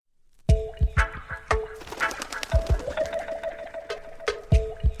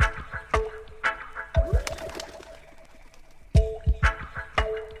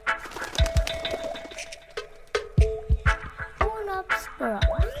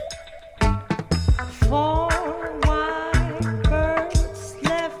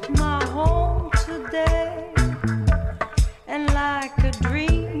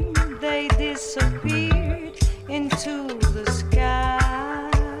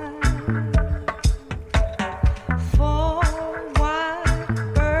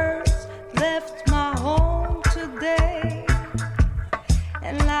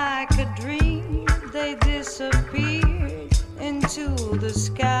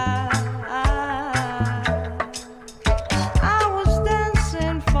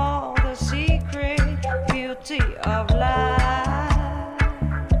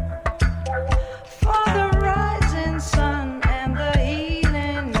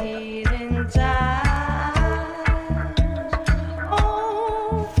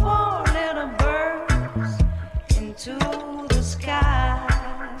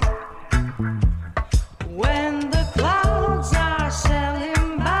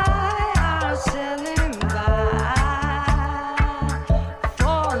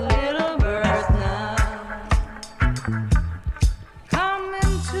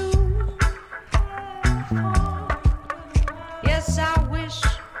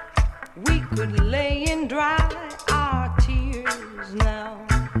could lay and dry our tears now.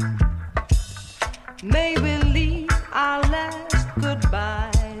 Maybe leave our last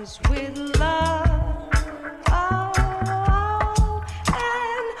goodbyes with love. Oh,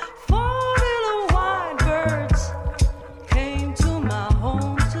 and four little white birds came to my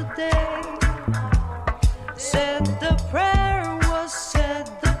home today. Said the prayer was said,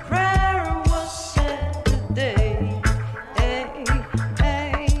 the prayer was said today. Hey,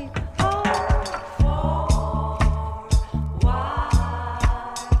 hey, oh, four white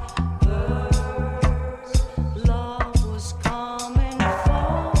birds, love was coming.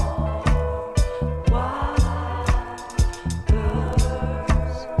 Four white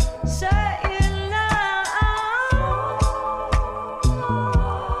birds, saying now,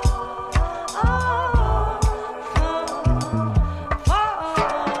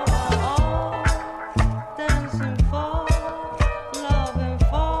 dancing for, loving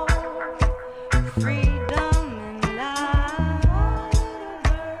for freedom and life.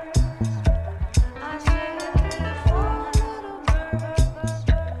 I said, four little birds,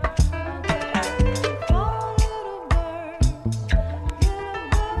 four little birds,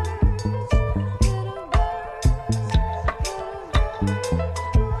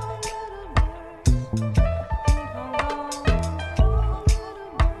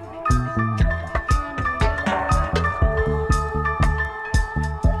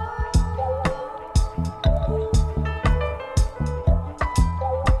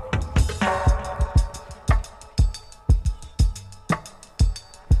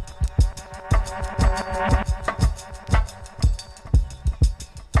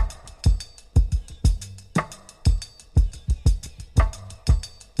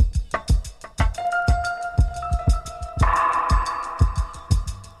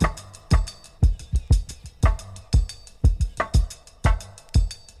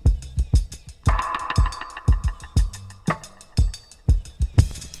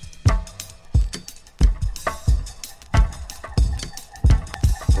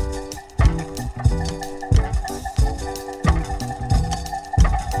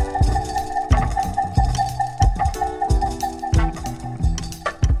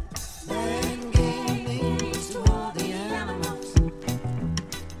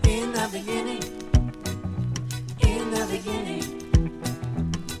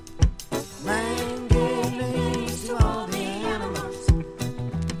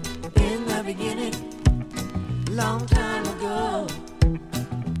 long time ago,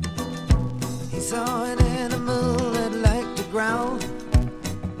 he saw an animal that liked to growl,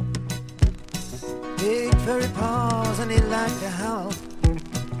 big furry paws and he liked to howl,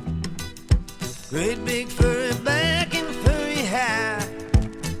 great big furry back and furry hair.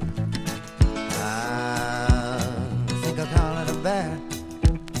 I think I'll call it a bear.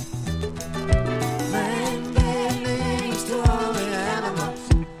 Man gave names to all the animals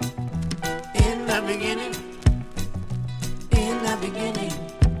in the beginning. Beginning,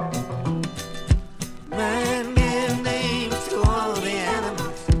 man gave names to all the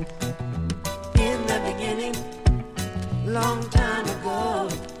animals in the beginning, long time ago.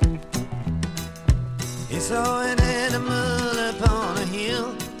 He saw an animal upon a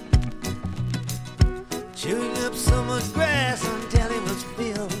hill, chewing up so much grass until he was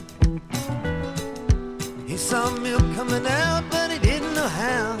filled. He saw milk coming out, but he didn't know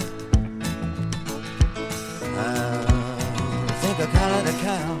how. I call it a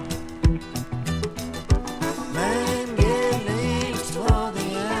cow. Man gave names to all the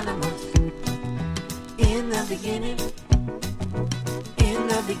animals in the beginning. In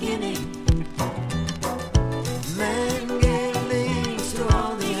the beginning, man gave names to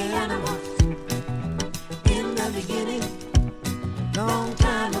all the animals in the beginning, long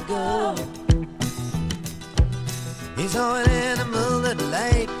time ago. He saw an animal that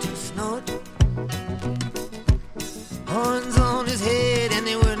liked to snort, horns on his head and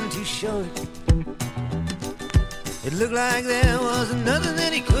they weren't too short. It looked like there was nothing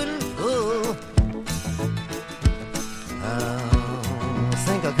that he couldn't pull. I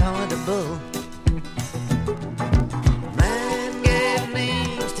think I'll call it a bull. Man gave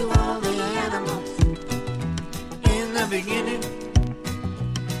names to all the animals in the beginning.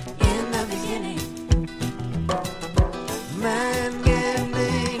 In the beginning, man gave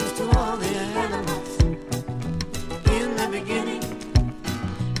names to all the animals in the beginning,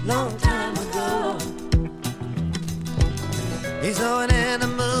 long time ago. He saw an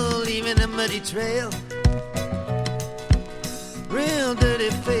animal leaving a muddy trail, real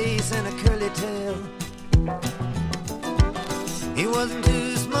dirty face and a curly tail. He wasn't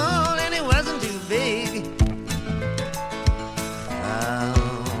too small and he wasn't too big. I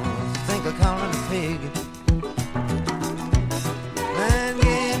think I'll call pig. Man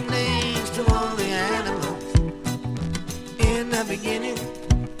gave names to all the animals. In the beginning,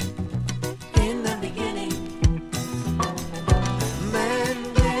 in the beginning. Man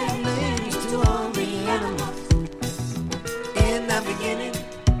gave names to all the animals. In the beginning,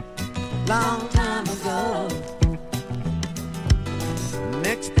 long time ago.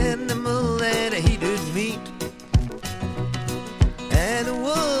 Next animal that he did meet had a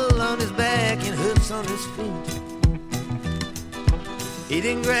wool on his back and hoofs on his feet.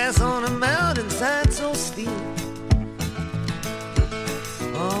 Eating grass on a mountainside so steep.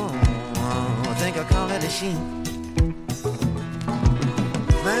 Oh, I think I call it a sheep.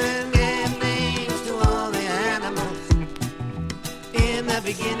 Man gave names to all the animals. In the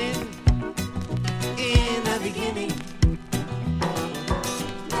beginning, in the beginning.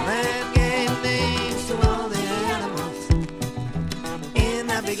 Man gave names to all the animals. In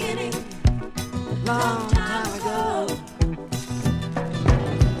the beginning, long time ago.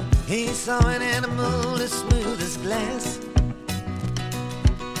 He saw an animal as smooth as glass,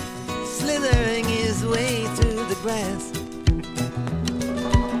 slithering his way through the grass.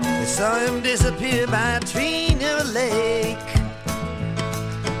 He saw him disappear by a tree near a lake.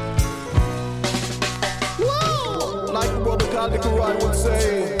 Whoa! Like Brother Caldecott would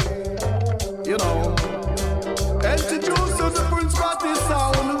say, you know, introduce to the Prince Patty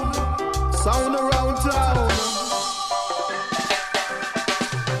sound, sound around town.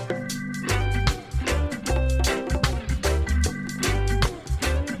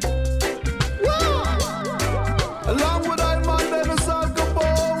 Along with I man Dennis Al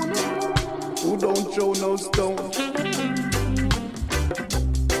Capone, who don't show no stone.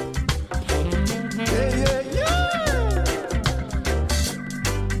 Yeah, yeah, yeah.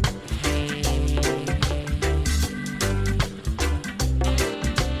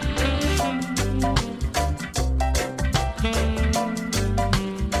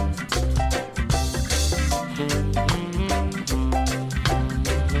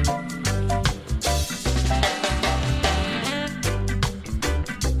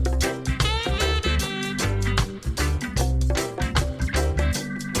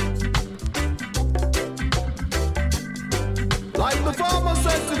 Like the farmer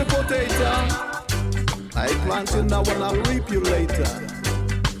said to the potato, I plant you now and I'll reap you later.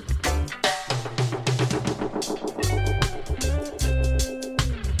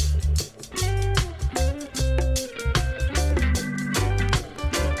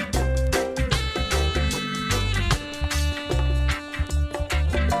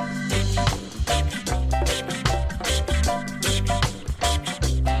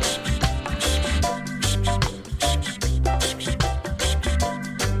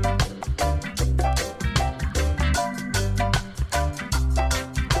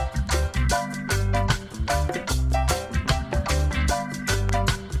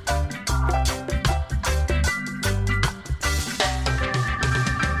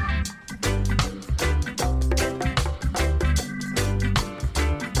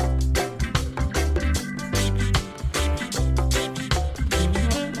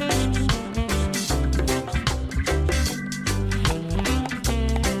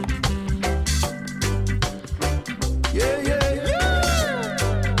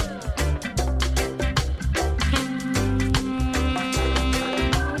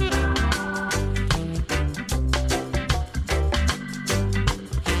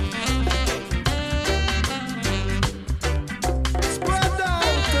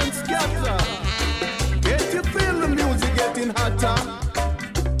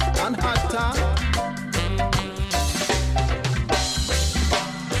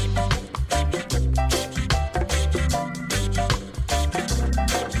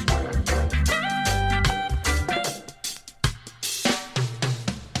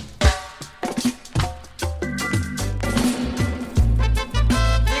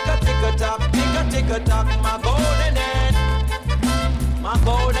 Tick-a-tock, my golden hen, my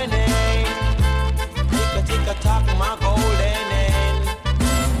golden hen. Tick-a-tick-a-tock, my golden hen.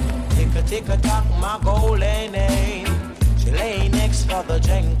 Tick-a-tick-a-tock, my golden hen. She lay next for the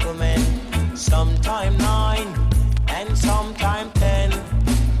gentleman, sometime 9 and sometime 10.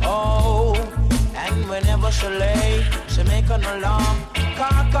 Oh, and whenever she lay, she make an alarm.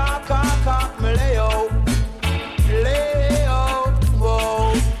 Cock, cock, cock, cock, me lay-o, lay-o,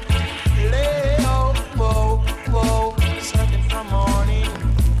 whoa. Searching for morning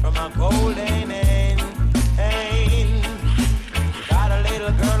from a golden hen. Got a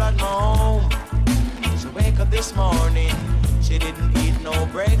little girl at home. She wake up this morning. She didn't eat no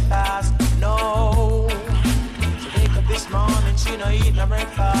breakfast, no. She wake up this morning. She she no eat no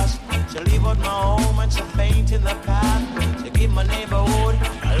breakfast. She leave out my home and she faint in the path. She give my neighborhood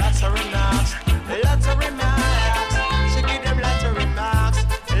lots of remarks, lots of remarks. She give them lots of remarks,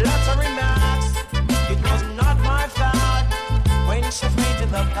 lots of remarks. It was not my fault when she faint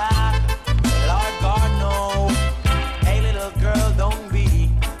in the path. Lord God no. Hey little girl, don't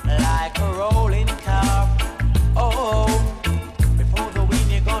be like a rolling car. Oh, before the wind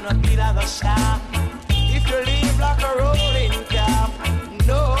you're gonna be like a shaft. If you leave like a rolling car,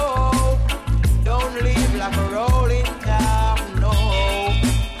 no, don't leave like a rolling car, no.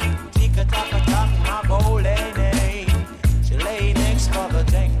 Tick-a-tock-a-tock, my golden name. She lay next for the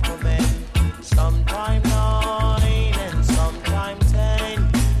gentleman. Sometime 9 and sometime 10.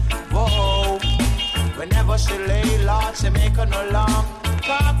 Whoa, whenever she lay low, she make an alarm.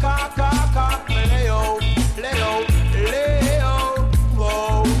 Cock, cock, cock, cock, lay-o, lay-o, lay-o,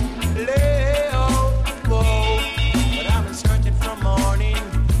 whoa, lay-o, whoa. But I've been searching for morning,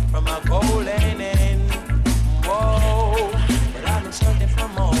 from a golden end, whoa. But I've been searching for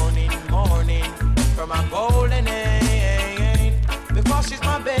morning, morning, from a golden end. Because she's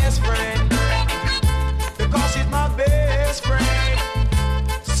my best friend, because she's my best friend.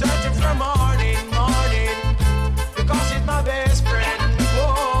 Searching for morning, morning, because she's my best friend.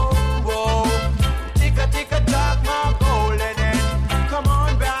 Whoa,